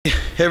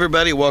Hey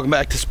everybody, welcome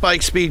back to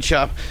Spike Speed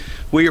Shop.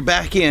 We are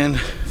back in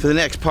for the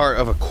next part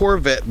of a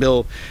Corvette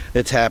build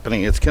that's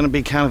happening. It's going to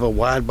be kind of a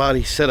wide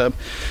body setup,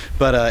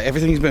 but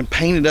everything's been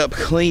painted up,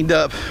 cleaned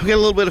up. We got a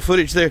little bit of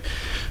footage there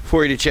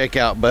for you to check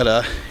out,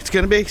 but it's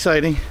going to be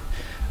exciting.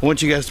 I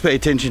want you guys to pay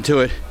attention to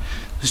it.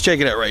 Let's check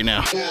it out right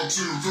now. 1, 2, 3.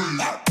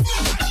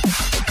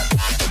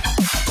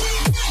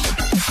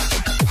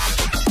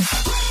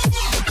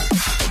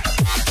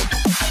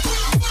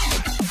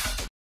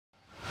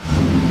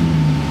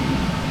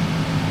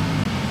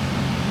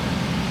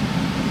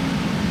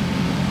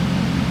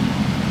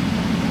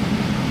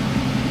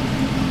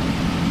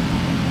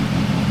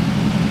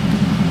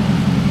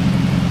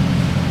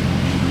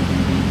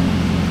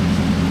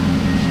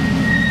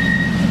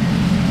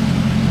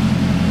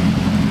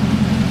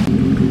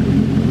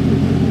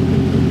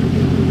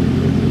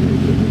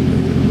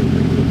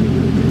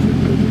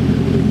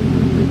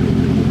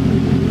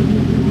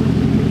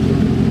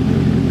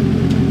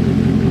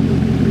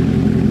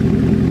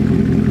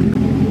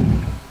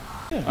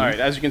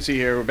 As you can see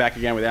here, we're back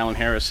again with Alan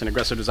Harris and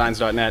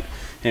AggressiveDesigns.net,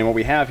 and what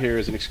we have here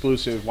is an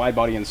exclusive wide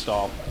body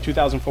install,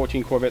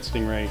 2014 Corvette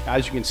Stingray.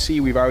 As you can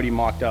see, we've already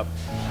mocked up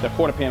the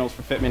quarter panels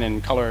for fitment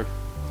and color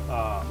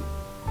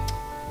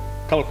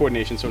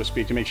coordination, so to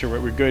speak, to make sure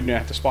we're good and don't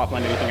have to spot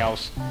blend anything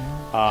else.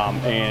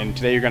 And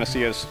today you're going to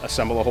see us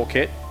assemble the whole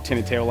kit,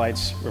 tinted tail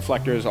lights,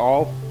 reflectors,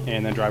 all,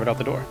 and then drive it out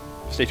the door.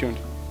 Stay tuned.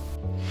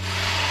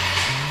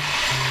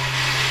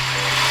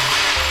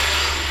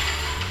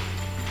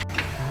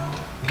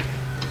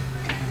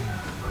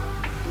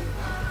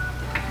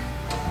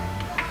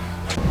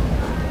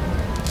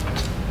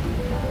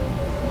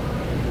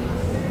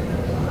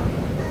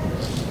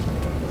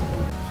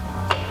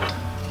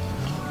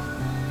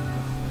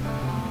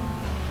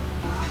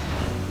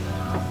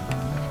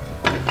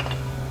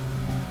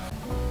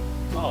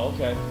 Oh,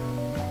 okay.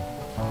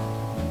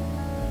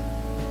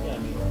 Yeah, I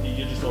mean,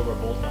 you're just over a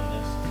bolt on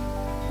this.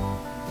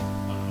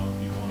 I don't know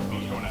if you want to be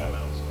going out of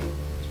metal, so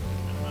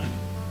never mind.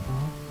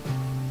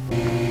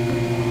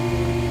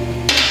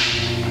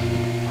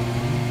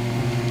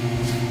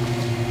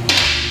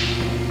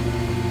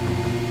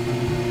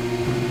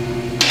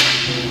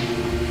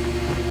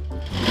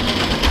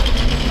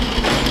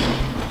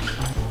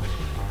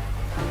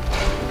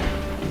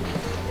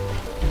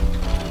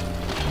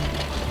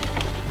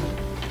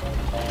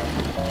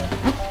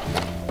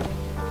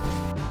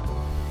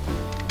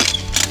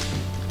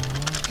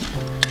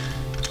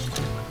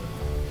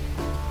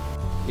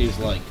 Is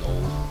like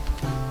gold.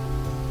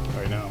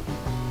 Right now.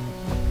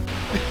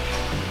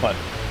 What?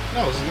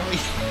 No, it's really...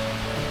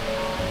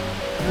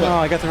 Oh,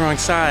 I got the wrong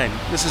side.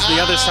 This is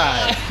the other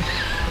side.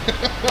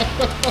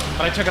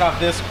 But I took it off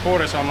this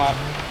quarter, so I'm not,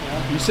 you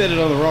know. You set it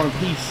on the wrong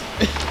piece.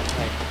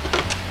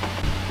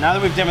 Now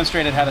that we've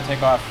demonstrated how to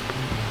take off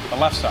the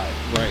left side.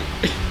 Right.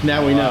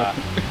 Now we know.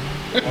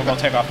 We'll go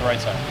take off the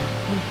right side.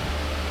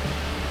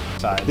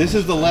 This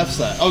is the left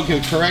side.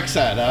 Okay, correct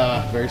side.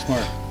 Very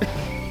smart.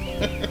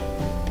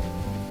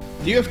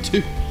 Do you have two?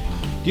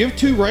 Do you have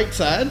two right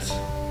sides?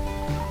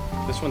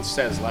 This one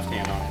says left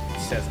hand on it. It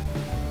says it.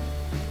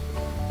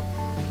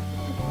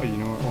 Oh, you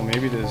know what? Well,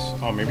 maybe there's.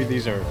 Oh, maybe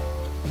these are.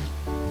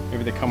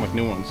 Maybe they come with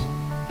new ones.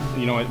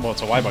 You know what? Well,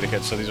 it's a wide body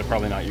kit, so these are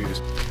probably not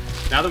used.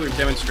 Now that we've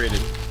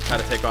demonstrated how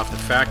to take off the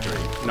factory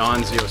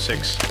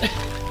non-Z06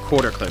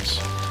 quarter clips,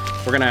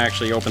 we're gonna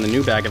actually open the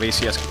new bag of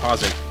ACS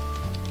composite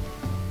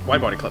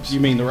wide body clips. You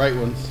mean the right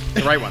ones?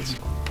 The right ones.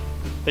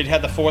 They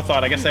had the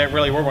forethought. I guess they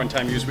really were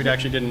one-time use. We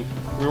actually didn't.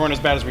 We weren't as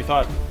bad as we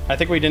thought. I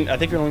think we didn't. I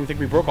don't even think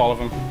we broke all of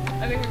them.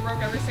 I think we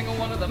broke every single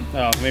one of them.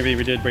 Oh, maybe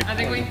we did break. I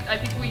think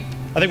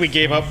we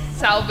gave up.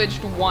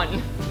 Salvaged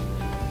one.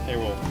 Hey,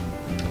 well,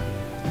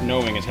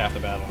 knowing is half the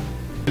battle.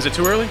 Is it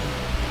too early?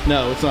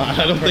 No, it's not.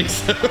 I don't think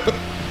so.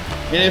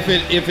 And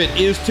if it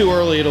is too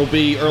early, it'll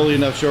be early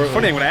enough shortly.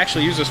 Funny thing, what I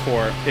actually use this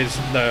for is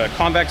the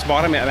convex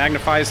bottom. It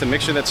magnifies the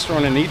mixture that's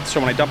thrown underneath. So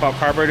when I dump out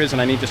carburetors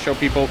and I need to show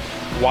people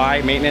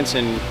why maintenance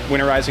and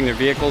winterizing their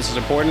vehicles is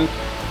important,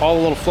 all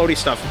the little floaty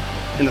stuff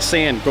in the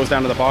sand goes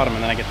down to the bottom,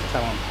 and then I get to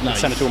tell them and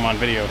send it to them on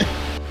video.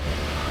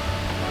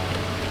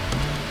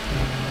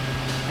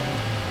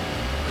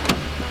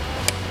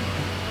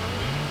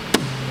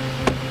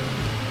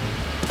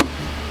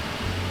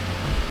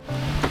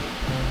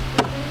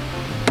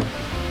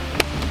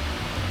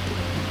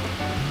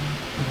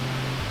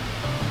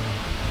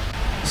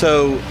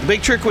 So the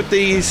big trick with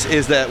these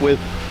is that with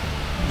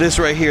this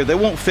right here, they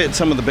won't fit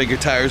some of the bigger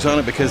tires on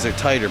it because they're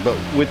tighter, but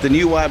with the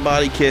new wide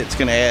body kit, it's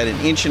going to add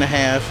 1.5 inches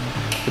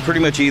to pretty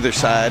much either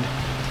side,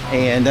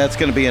 and that's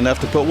going to be enough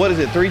to put, what is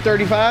it,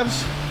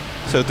 335s?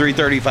 So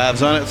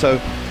 335s on it, so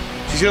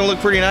she's going to look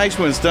pretty nice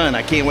when it's done.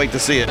 I can't wait to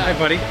see it. Hi,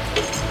 buddy.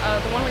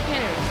 The one we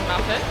painted was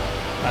not fit.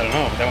 I don't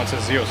know. That one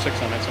says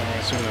Z06 on it, so I'm going to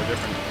assume they're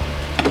different.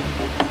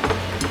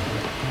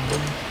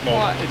 Well,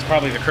 What? it's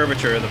probably the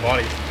curvature of the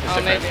body.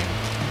 Oh, maybe.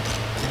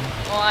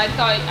 Well, I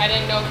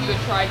didn't know if you had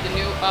tried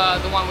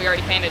the one we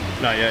already painted.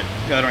 Not yet.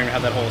 I don't even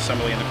have that whole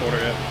assembly in the quarter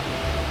yet.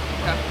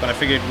 Okay. But I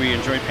figured we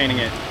enjoyed painting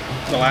it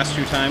the last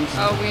 2 times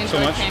Oh, we enjoyed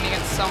so much painting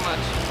it so much.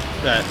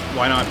 that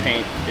why not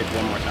paint it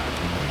one more time?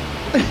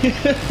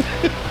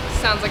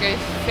 Sounds like a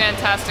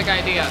fantastic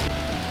idea.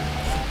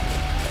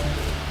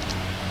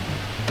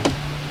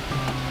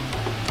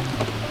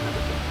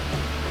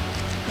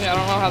 Yeah, I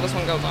don't know how this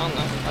one goes on though.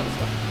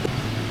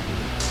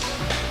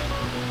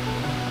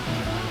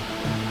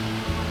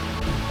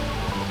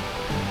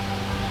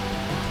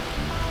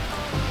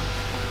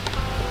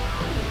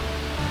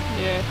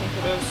 Yeah, I think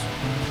it is.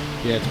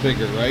 Yeah, it's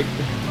bigger, right?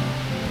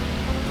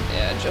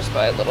 Yeah, just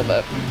by a little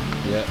bit.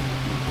 Yep.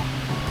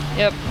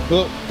 Yep.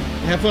 Well,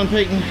 have fun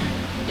painting.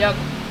 Yep.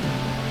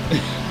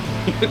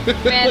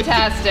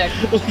 Fantastic.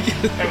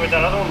 Hey, but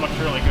that other one looks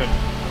really good.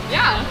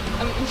 Yeah,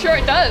 I'm sure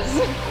it does.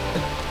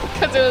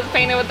 Because it was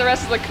painted with the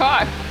rest of the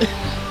car.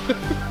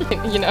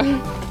 You know?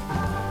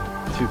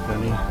 Too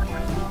funny.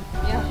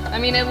 Yeah, I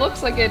mean, it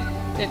looks like it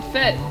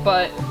fit,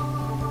 but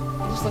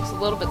it just looks a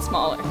little bit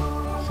smaller.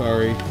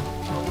 Sorry.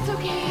 It's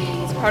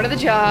okay. It's part of the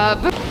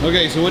job.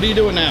 Okay, so what are you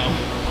doing now?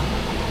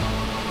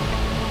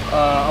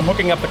 I'm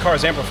hooking up the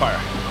car's amplifier.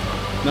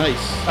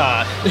 Nice.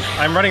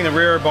 I'm running the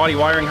rear body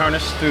wiring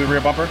harness through the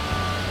rear bumper.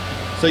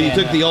 So you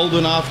took the old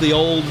one off the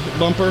old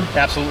bumper?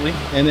 Absolutely.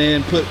 And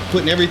then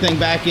putting everything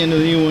back into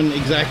the new one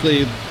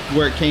exactly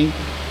where it came?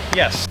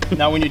 Yes.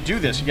 Now when you do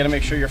this, you gotta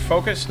make sure you're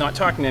focused, not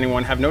talking to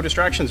anyone, have no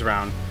distractions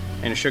around,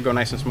 and it should go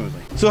nice and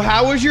smoothly. So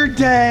how was your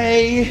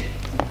day?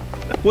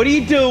 What are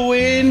you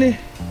doing?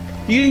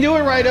 You didn't do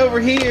it right over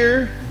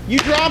here. You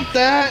dropped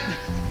that.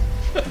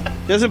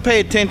 Doesn't pay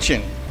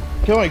attention.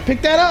 Come on,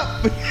 pick that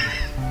up.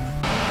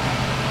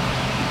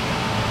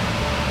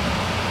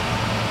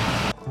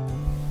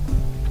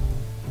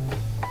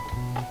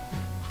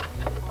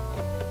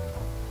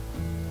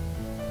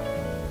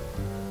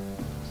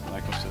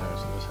 That goes to there,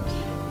 so this has to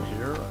go over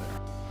here or there.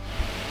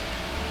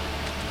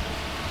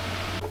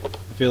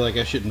 I feel like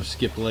I shouldn't have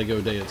skipped Lego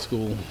day at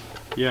school.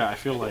 Yeah, I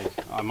feel like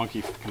a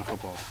monkey in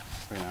football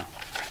right now.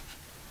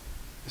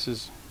 This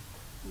is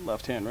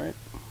left hand, right?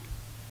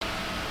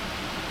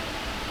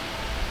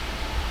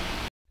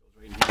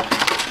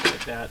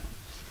 Like that.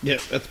 Yeah,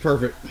 that's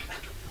perfect.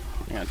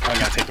 I'm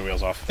gonna take the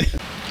wheels off.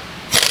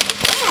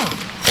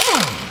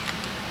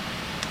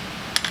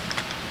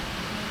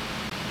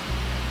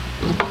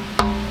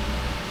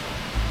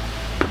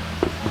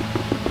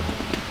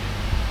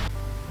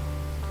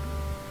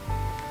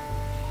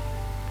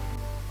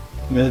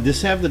 Now, did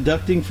this have the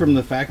ducting from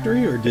the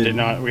factory, or did Did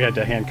not. We had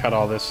to hand cut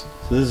all this,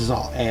 So this is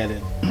all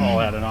added, all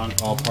added on.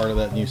 all part of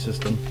that new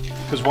system.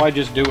 Because why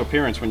just do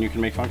appearance when you can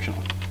make functional?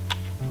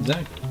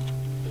 Exactly.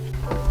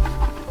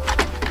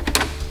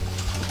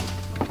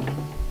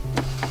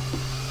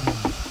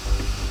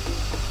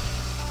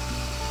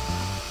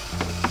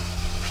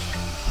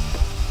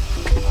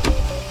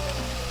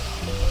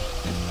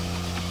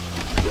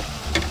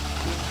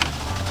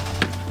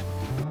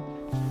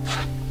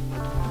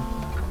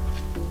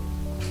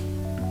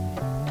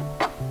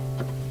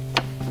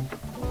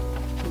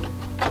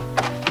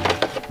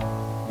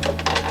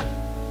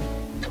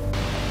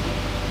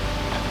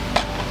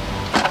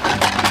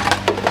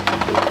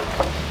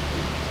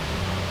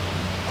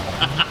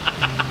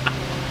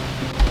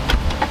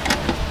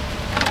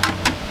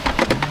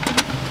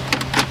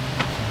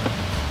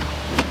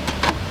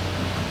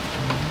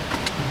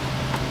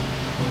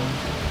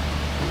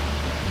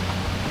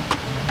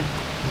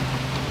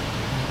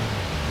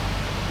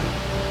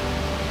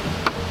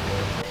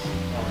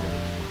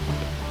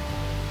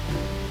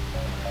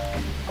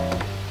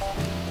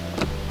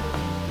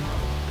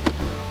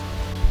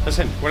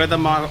 Listen, what did the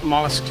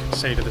mollusk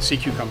say to the sea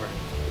cucumber?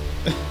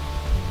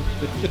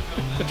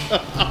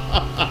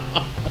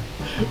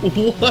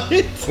 What?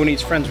 Who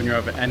needs friends when you're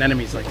an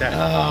enemies like that?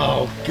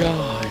 Oh,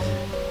 God.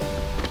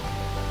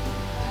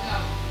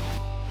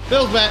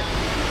 Phil's back.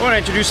 I want to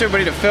introduce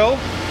everybody to Phil.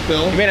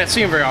 Phil. You may not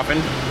see him very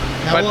often,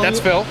 but that's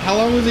Phil. How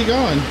long was he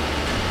gone?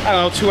 I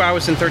don't know, 2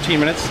 hours and 13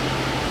 minutes.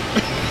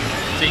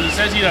 See, he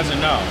says he doesn't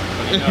know,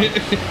 but he knows.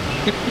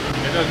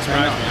 It doesn't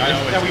surprise me. I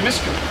always. Yeah, we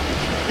missed you.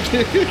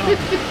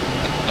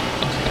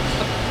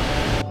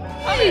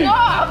 Hey,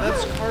 off!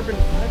 That's carbon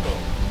fiber.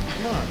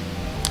 Come on.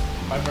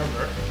 I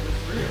remember.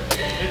 It's real.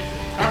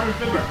 It's carbon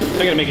fiber.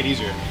 They're gonna make it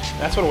easier.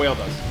 That's what a whale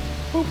does.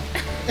 Well,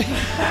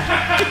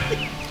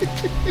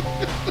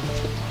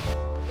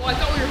 I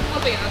thought we were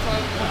flipping, that's why I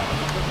was...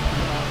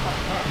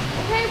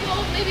 Okay,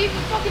 well, maybe you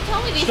can fucking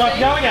tell me these Stop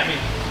things. yelling at me.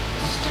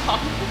 Stop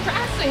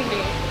harassing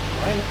me.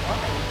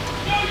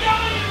 No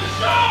yelling in the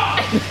shop!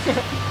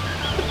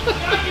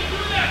 I can do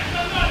that because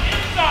I'm not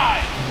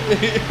inside!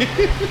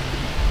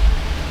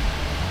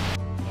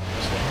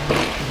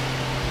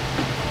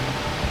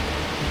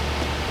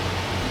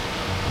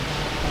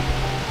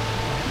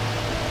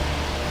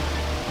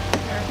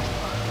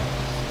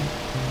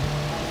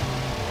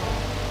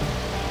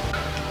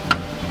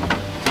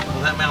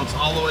 Well, that mounts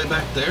all the way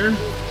back there.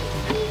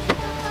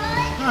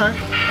 Alright.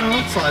 Oh,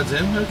 that slides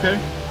in. Okay.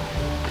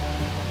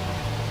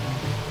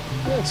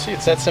 Yeah, see,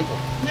 it's that simple.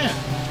 Yeah.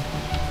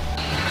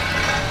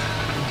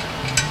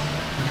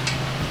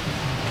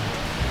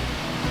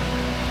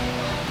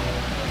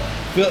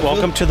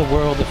 Welcome to the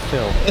world of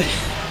Phil.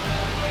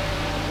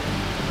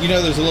 You know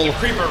there's a little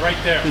creeper right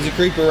there. There's a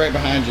creeper right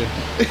behind you.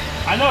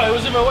 I know, it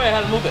was in my way. I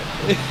had to move it.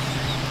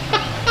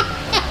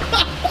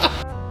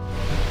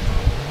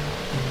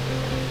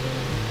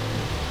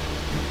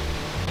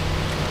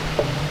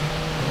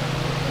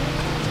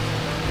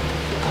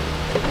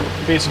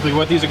 Basically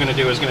what these are going to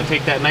do is going to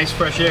take that nice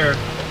fresh air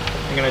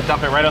and going to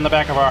dump it right on the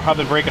back of our hub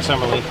and brake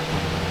assembly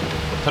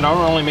to not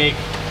only make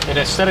it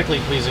aesthetically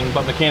pleasing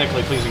but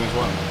mechanically pleasing as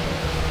well.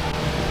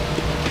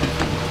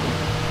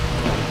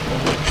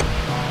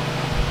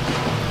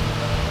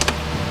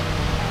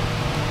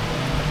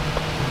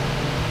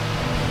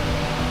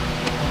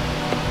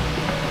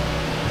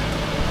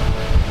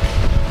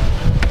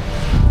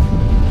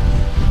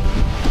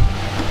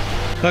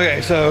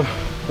 Okay, so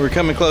we're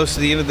coming close to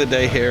the end of the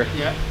day here.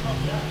 Yeah.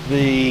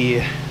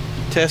 The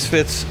test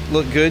fits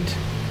look good.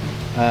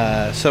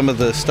 Some of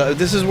the stuff,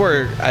 this is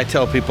where I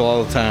tell people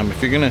all the time,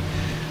 if you're gonna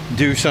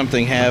do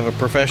something, have a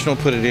professional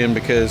put it in,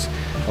 because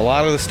a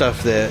lot of the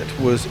stuff that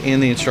was in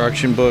the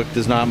instruction book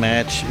does not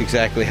match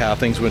exactly how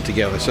things went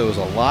together. So there's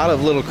a lot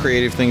of little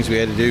creative things we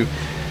had to do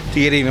to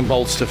get even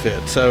bolts to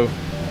fit. So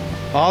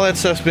all that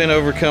stuff's been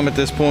overcome at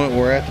this point.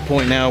 We're at the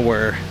point now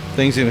where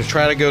things are gonna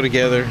try to go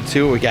together and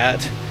see what we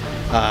got.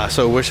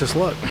 So wish us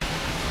luck.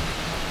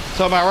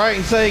 So am I right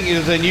in saying it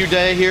is a new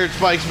day here at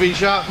Spike's Speed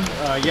Shop?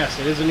 Yes,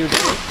 it is a new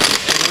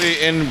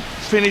day. And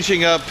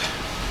finishing up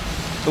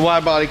the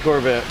Widebody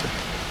Corvette.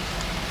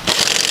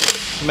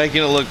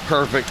 Making it look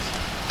perfect.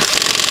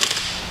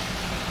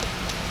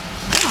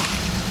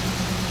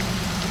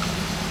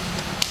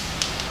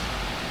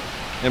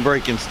 And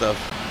breaking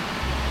stuff.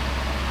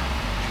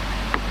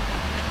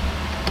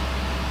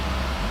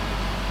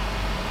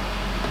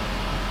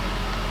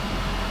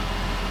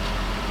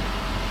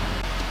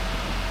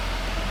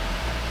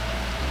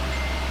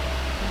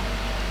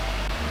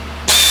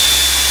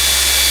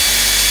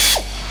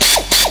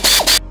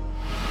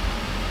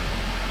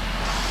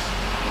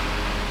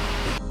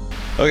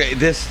 Okay,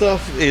 this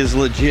stuff is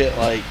legit,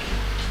 like,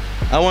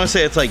 I want to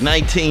say it's like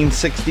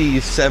 1960s,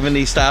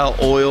 70s style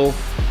oil.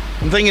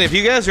 I'm thinking if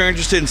you guys are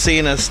interested in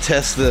seeing us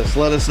test this,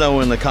 let us know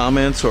in the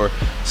comments or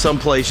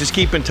someplace. Just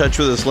keep in touch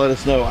with us, let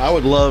us know. I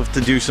would love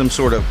to do some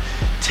sort of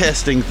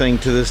testing thing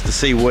to this to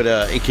see what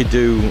it could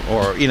do,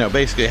 or, you know,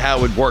 basically how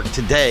it would work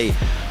today.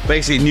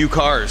 Basically new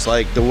cars,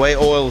 like the way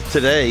oil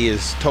today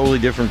is totally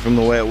different from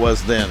the way it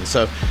was then.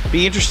 So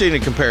be interesting to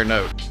compare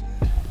notes.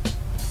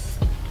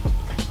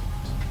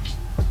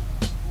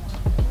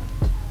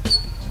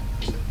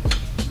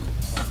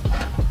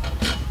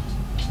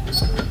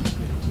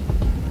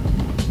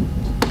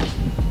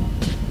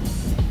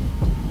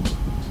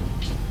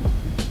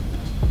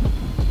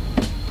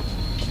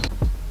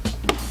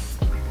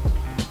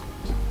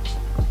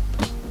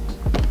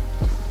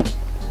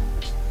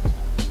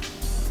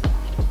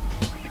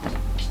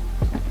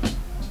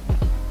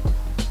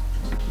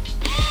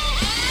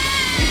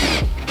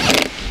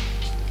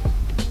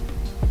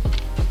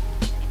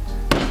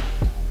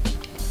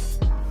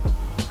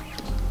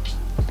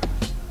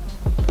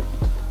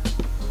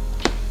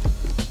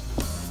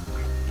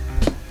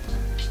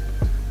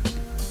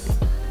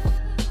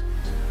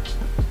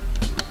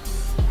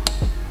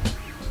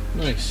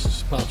 Nice,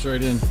 just pops right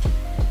in.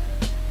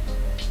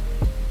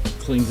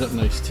 Cleans up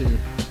nice too.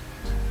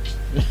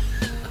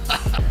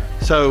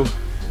 So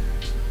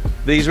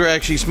these were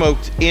actually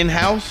smoked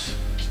in-house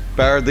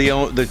by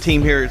the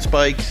team here at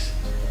Spike's,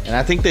 and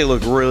I think they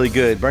look really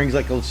good. Brings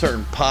like a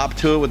certain pop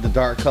to it with the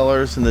dark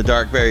colors and the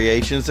dark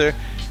variations there.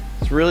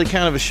 It's really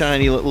kind of a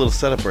shiny little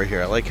setup right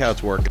here. I like how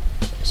it's working.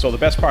 So the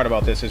best part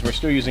about this is we're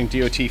still using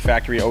DOT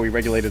factory OE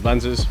regulated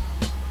lenses.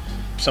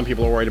 Some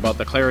people are worried about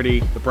the clarity,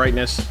 the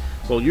brightness.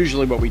 Well,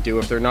 usually what we do,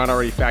 if they're not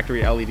already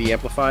factory LED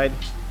amplified,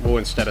 we'll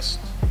instead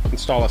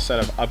install a set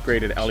of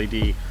upgraded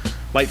LED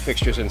light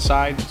fixtures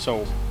inside,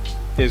 so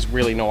there's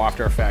really no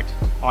after effect.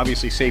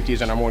 Obviously safety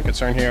is our number one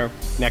concern here,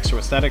 next to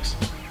aesthetics,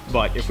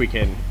 but if we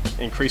can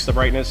increase the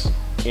brightness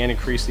and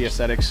increase the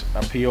aesthetics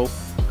appeal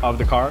of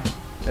the car,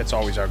 that's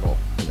always our goal.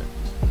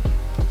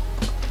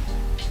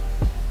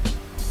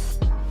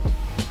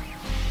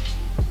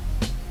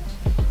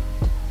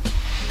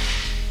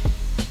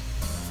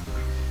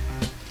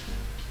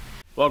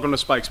 Welcome to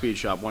Spike's Speed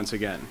Shop once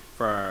again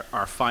for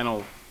our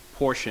final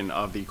portion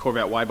of the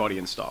Corvette Widebody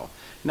install.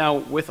 Now,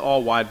 with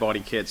all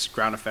widebody kits,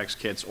 ground effects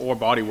kits, or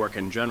bodywork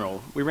in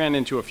general, we ran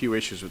into a few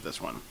issues with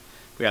this one.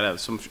 We had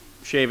some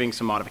shaving,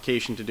 some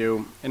modification to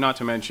do, and not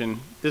to mention,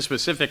 this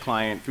specific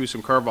client threw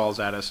some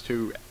curveballs at us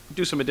to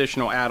do some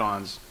additional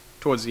add-ons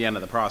towards the end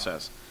of the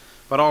process.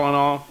 But all in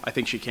all, I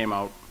think she came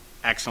out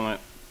excellent.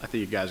 I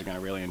think you guys are going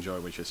to really enjoy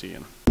what you're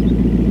seeing.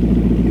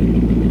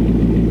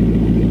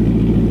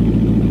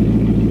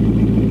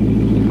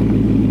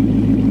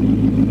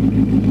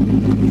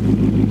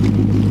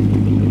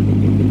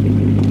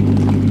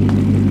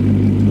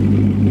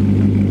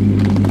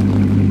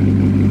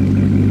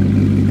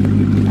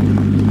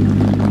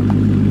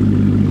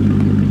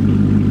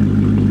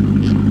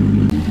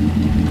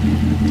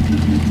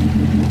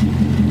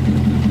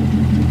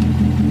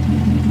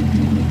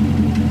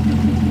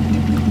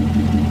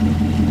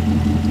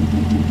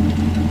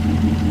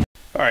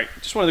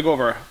 just wanted to go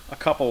over a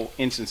couple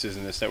instances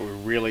in this that we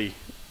really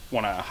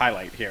want to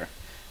highlight here.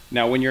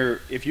 Now,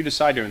 if you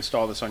decide to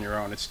install this on your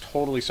own, it's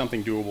totally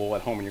something doable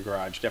at home in your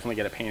garage. Definitely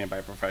get it painted by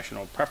a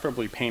professional,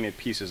 preferably painted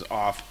pieces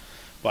off.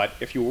 But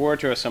if you were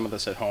to assemble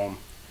this at home,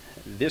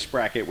 this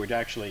bracket, which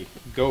actually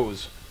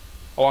goes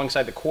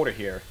alongside the quarter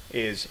here,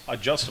 is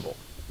adjustable.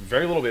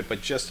 Very little bit, but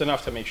just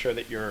enough to make sure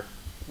that your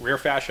rear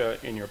fascia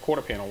in your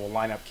quarter panel will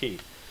line up key.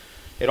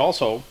 It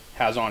also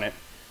has on it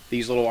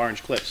these little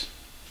orange clips,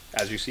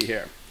 as you see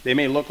here. They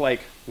may look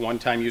like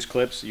one-time use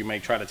clips. You may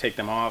try to take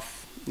them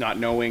off, not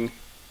knowing.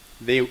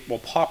 They will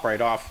pop right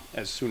off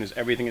as soon as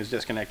everything is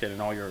disconnected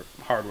and all your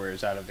hardware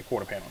is out of the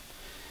quarter panel.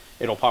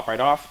 It'll pop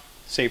right off,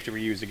 safe to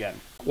reuse again.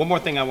 One more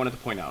thing I wanted to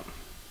point out.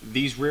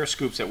 These rear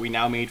scoops that we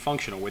now made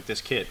functional with this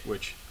kit,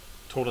 which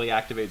totally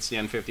activates the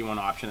N51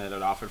 option that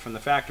it offered from the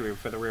factory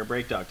for the rear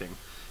brake ducting,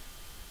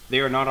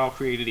 they are not all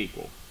created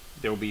equal.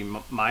 There will be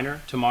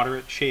minor to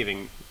moderate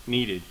shaving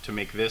needed to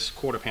make this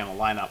quarter panel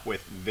line up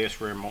with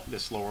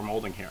this lower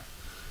molding here.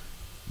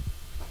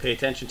 Pay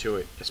attention to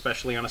it,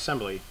 especially on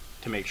assembly,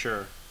 to make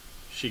sure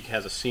she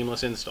has a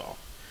seamless install,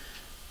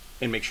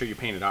 and make sure you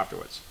paint it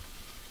afterwards.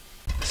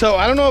 So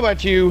I don't know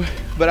about you,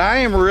 but I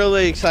am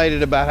really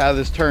excited about how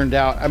this turned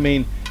out. I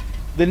mean,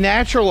 the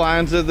natural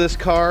lines of this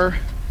car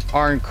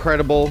are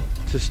incredible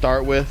to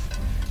start with,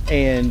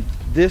 and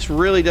this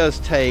really does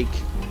take,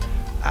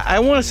 I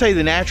want to say,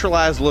 the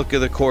naturalized look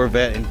of the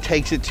Corvette and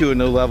takes it to a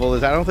new level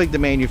that I don't think the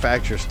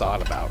manufacturers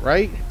thought about,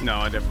 right? No,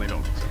 I definitely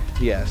don't think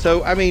so. Yeah,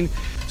 so I mean,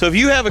 so if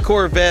you have a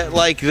Corvette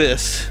like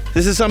this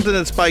is something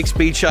that Spike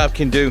Speed Shop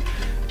can do.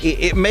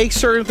 It makes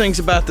certain things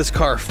about this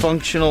car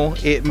functional.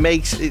 It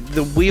makes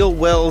the wheel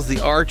wells,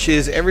 the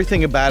arches,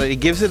 everything about it. It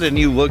gives it a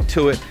new look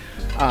to it.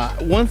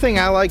 One thing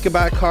I like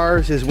about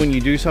cars is when you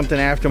do something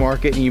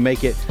aftermarket and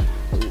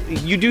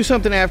you do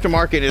something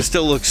aftermarket and it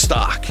still looks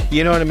stock.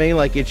 You know what I mean?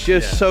 Like, it's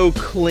just so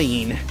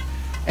clean.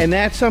 And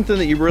that's something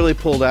that you really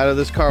pulled out of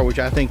this car, which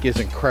I think is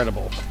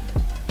incredible.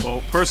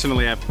 Well,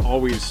 personally,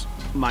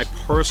 my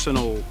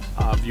personal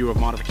view of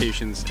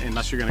modifications,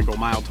 unless you're going to go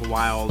mild to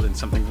wild and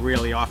something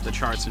really off the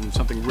charts and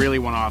something really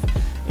one off,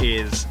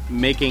 is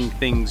making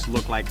things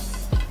look like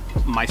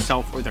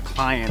myself or the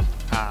client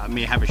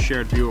may have a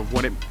shared view of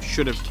what it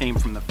should have came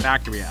from the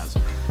factory as.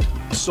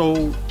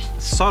 So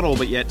subtle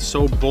but yet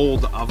so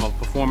bold of a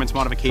performance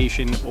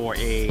modification or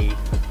a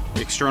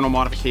external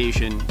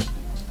modification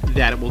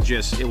that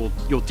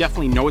you'll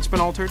definitely know it's been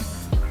altered,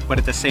 but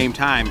at the same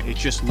time it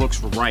just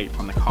looks right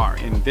on the car.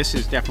 And this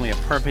is definitely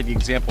a perfect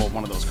example of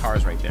one of those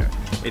cars right there.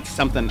 It's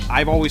something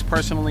I've always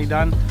personally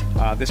done.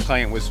 This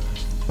client was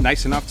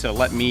nice enough to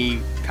let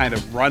me kind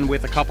of run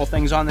with a couple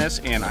things on this,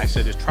 and I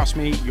said, just trust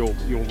me,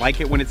 you'll like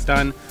it when it's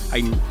done.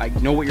 I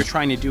know what you're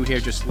trying to do here,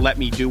 just let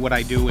me do what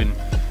I do. And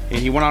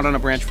he went out on a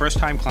branch, first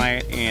time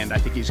client, and I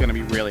think he's going to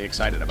be really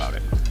excited about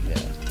it. Yeah.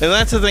 And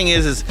that's the thing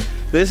is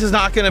this is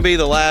not going to be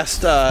the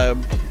last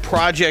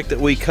project that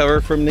we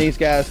cover from these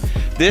guys.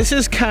 This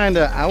is kind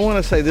of, I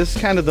want to say, this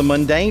is kind of the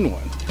mundane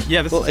one.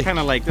 Yeah, this is kind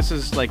of like, this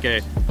is like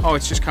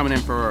it's just coming in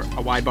for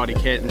a wide body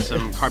kit and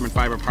some carbon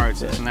fiber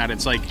parts, this and that.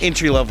 It's like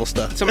entry-level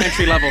stuff. Some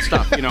entry-level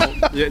stuff, you know.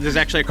 There's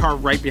actually a car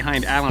right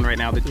behind Alan right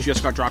now that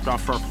just got dropped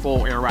off for a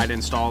full air ride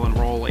install and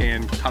roll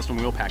and custom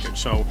wheel package.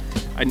 So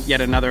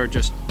yet another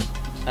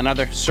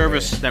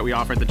service that we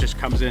offer that just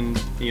comes in,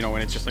 you know,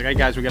 and it's just like, hey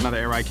guys, we got another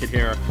air ride kit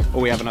here,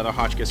 or we have another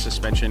Hotchkiss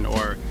suspension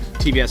or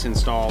TVS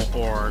install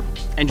or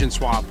engine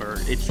swap, or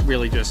it's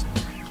really just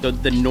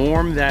the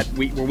norm that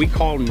what we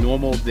call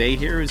normal day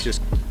here is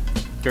just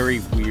very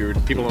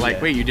weird. People are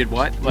like, wait, you did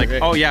what? Like,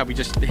 oh yeah, we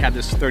just had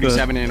this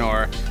 37 in,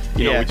 or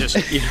you know, we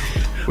just, you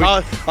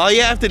know. All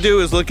you have to do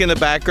is look in the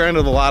background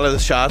of a lot of the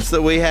shots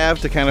that we have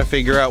to kind of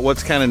figure out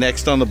what's kind of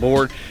next on the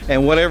board,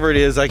 and whatever it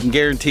is, I can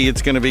guarantee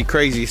it's going to be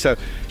crazy. So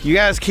you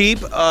guys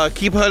keep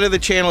ahead of the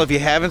channel. If you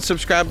haven't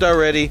subscribed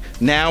already,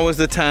 now is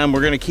the time.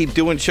 We're going to keep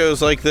doing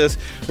shows like this.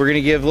 We're going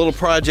to give little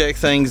project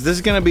things. This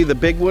is going to be the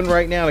big one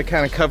right now to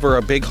kind of cover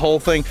a big whole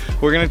thing.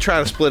 We're going to try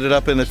to split it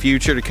up in the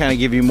future to kind of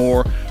give you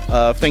more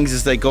things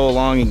as they go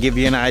along and give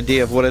you an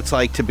idea of what it's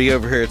like to be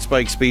over here at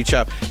Spike Speed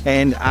Shop.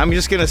 And I'm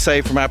just going to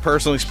say, from my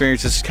personal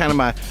experience, this is kind of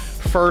my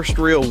first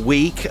real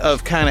week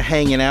of kind of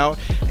hanging out,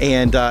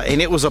 and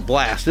it was a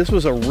blast. This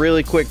was a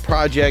really quick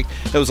project.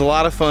 It was a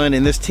lot of fun,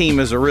 and this team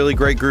is a really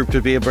great group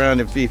to be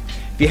around. If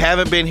you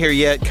haven't been here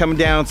yet, come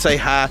down, say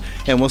hi,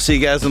 and we'll see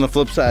you guys on the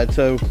flip side.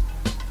 So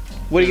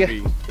what do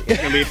you got?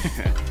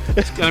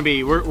 It's gonna be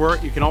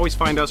you can always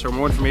find us or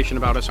more information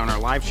about us on our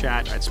live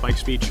chat at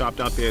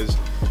spikespeedshop.biz.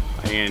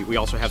 And we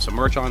also have some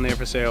merch on there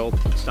for sale,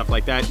 stuff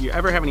like that. If you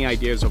ever have any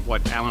ideas of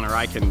what Alan or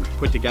I can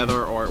put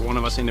together, or one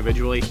of us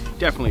individually,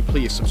 definitely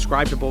please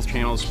subscribe to both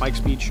channels, Spike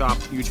Speed Shop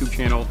YouTube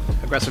channel,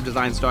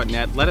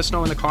 aggressivedesigns.net. Let us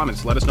know in the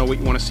comments. Let us know what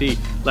you want to see.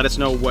 Let us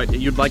know what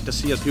you'd like to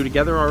see us do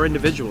together or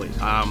individually.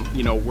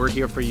 You know, we're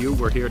here for you.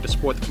 We're here to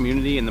support the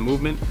community and the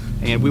movement,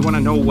 and we want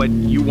to know what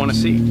you want to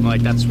see.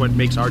 Like, that's what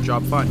makes our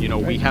job fun. You know,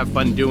 we have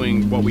fun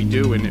doing what we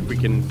do, and if we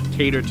can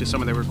cater to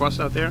some of the requests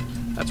out there,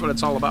 that's what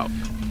it's all about.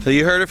 So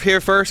you heard it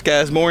here first,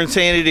 guys. More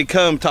insanity to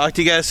come. Talk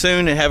to you guys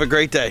soon, and have a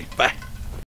great day. Bye.